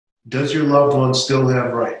Does your loved one still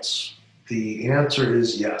have rights? The answer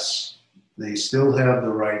is yes. They still have the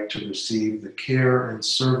right to receive the care and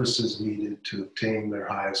services needed to obtain their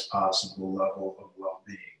highest possible level of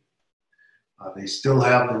well-being. They still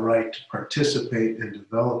have the right to participate in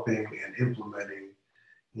developing and implementing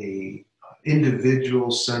a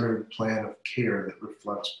individual-centered plan of care that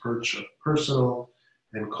reflects personal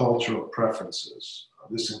and cultural preferences.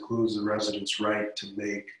 This includes the resident's right to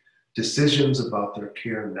make decisions about their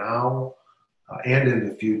care now and in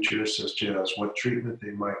the future, such as what treatment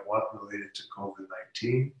they might want related to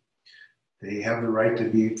COVID-19. They have the right to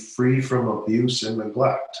be free from abuse and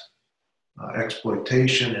neglect,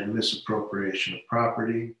 exploitation and misappropriation of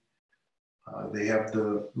property. They have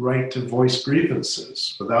the right to voice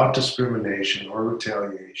grievances without discrimination or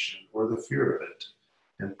retaliation or the fear of it,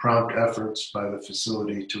 and prompt efforts by the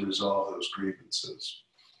facility to resolve those grievances.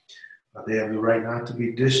 They have the right not to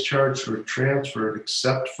be discharged or transferred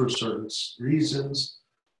except for certain reasons,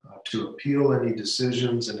 to appeal any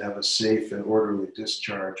decisions and have a safe and orderly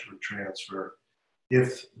discharge or transfer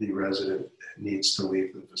if the resident needs to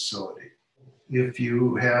leave the facility. If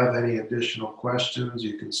you have any additional questions,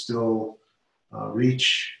 you can still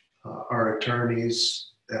reach our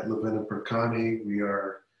attorneys at Levin Perconti. We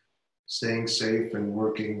are staying safe and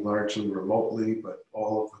working largely remotely, but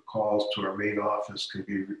all of the calls to our main office can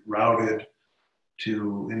be routed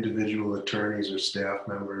to individual attorneys or staff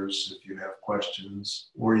members if you have questions,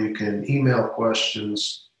 or you can email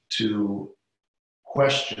questions to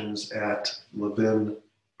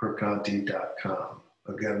questions@levinperconti.com.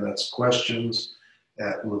 Again, that's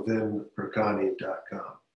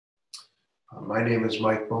questions@levinperconti.com. My name is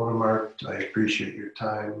Mike Bonemart. I appreciate your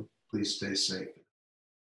time. Please stay safe.